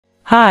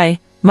Hi,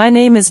 my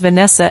name is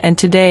Vanessa and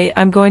today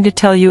I'm going to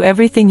tell you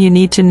everything you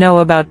need to know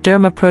about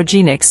Derma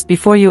ProGenix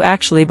before you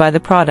actually buy the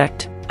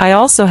product. I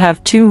also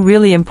have two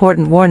really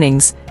important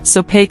warnings,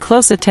 so pay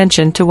close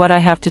attention to what I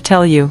have to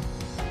tell you.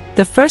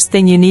 The first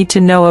thing you need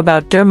to know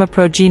about Derma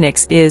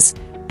ProGenix is,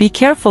 be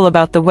careful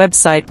about the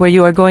website where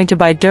you are going to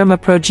buy Derma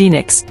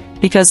ProGenix,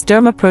 because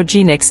Derma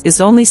ProGenix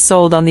is only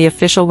sold on the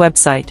official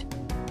website.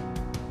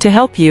 To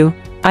help you,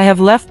 I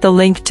have left the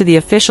link to the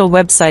official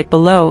website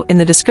below in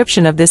the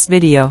description of this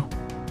video.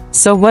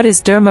 So what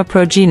is Derma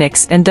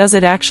ProGenix and does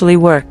it actually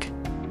work?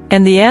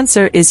 And the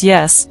answer is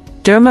yes,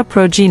 Derma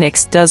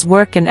ProGenix does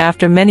work, and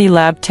after many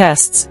lab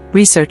tests,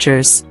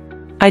 researchers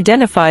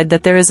identified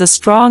that there is a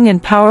strong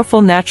and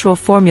powerful natural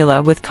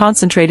formula with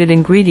concentrated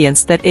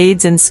ingredients that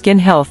aids in skin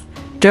health.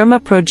 Derma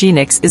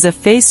ProGenix is a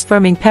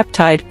face-firming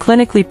peptide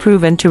clinically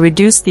proven to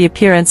reduce the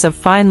appearance of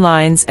fine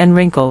lines and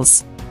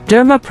wrinkles.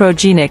 Derma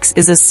ProGenix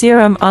is a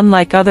serum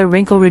unlike other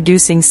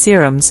wrinkle-reducing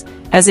serums,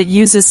 as it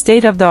uses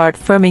state-of-the-art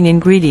firming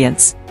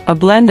ingredients, a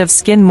blend of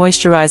skin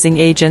moisturizing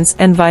agents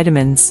and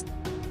vitamins.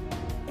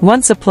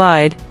 Once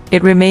applied,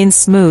 it remains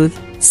smooth,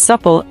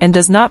 supple and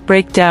does not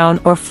break down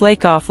or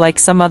flake off like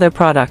some other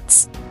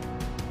products.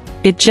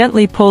 It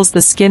gently pulls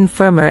the skin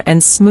firmer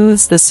and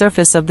smooths the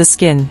surface of the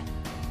skin.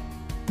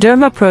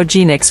 Derma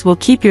ProGenix will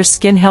keep your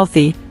skin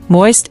healthy,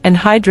 moist and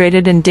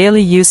hydrated, and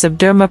daily use of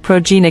Derma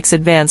ProGenix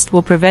Advanced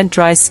will prevent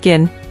dry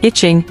skin,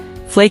 itching,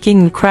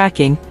 flaking and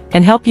cracking,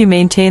 and help you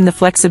maintain the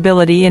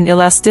flexibility and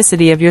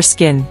elasticity of your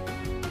skin.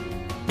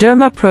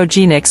 Derma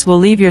ProGenix will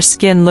leave your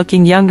skin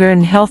looking younger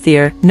and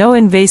healthier, no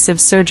invasive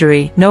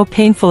surgery, no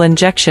painful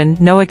injection,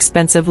 no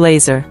expensive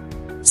laser.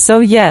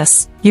 So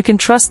yes, you can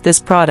trust this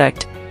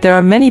product. There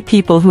are many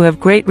people who have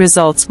great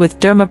results with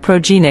Derma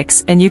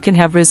ProGenix and you can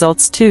have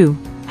results too.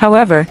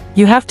 However,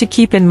 you have to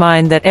keep in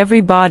mind that every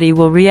body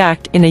will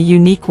react in a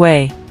unique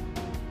way.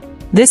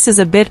 This is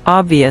a bit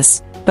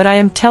obvious, but I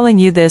am telling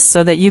you this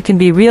so that you can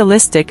be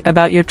realistic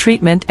about your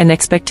treatment and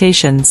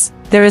expectations.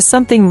 There is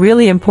something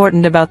really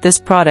important about this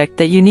product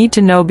that you need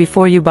to know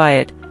before you buy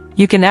it.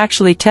 You can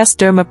actually test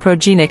Derma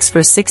ProGenix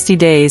for 60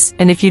 days,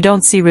 and if you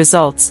don't see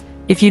results,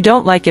 if you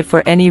don't like it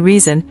for any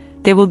reason,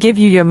 they will give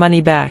you your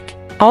money back.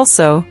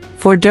 Also,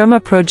 for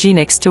Derma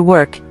ProGenix to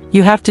work,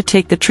 you have to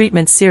take the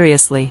treatment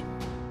seriously.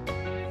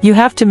 You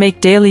have to make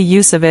daily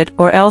use of it,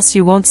 or else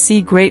you won't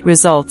see great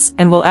results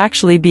and will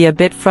actually be a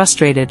bit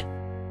frustrated.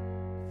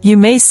 You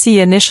may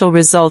see initial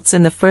results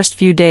in the first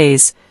few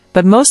days,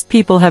 but most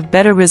people have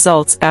better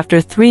results after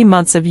 3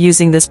 months of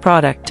using this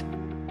product.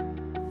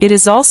 It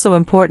is also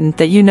important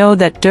that you know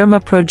that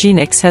Derma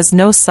ProGenix has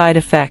no side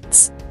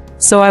effects.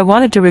 So I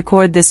wanted to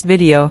record this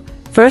video,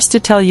 first to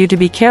tell you to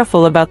be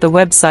careful about the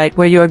website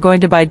where you are going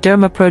to buy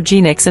Derma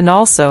ProGenix, and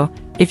also,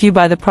 if you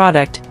buy the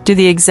product, do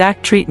the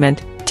exact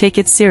treatment, take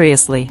it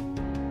seriously.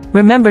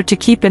 Remember to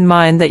keep in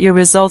mind that your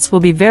results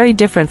will be very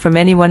different from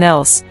anyone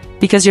else,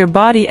 because your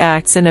body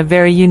acts in a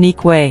very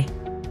unique way.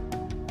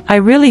 I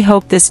really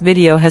hope this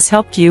video has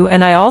helped you,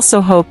 and I also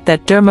hope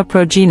that Derma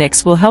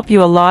ProGenix will help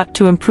you a lot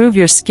to improve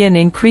your skin,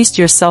 increase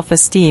your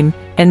self-esteem,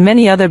 and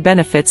many other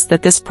benefits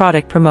that this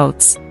product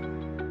promotes.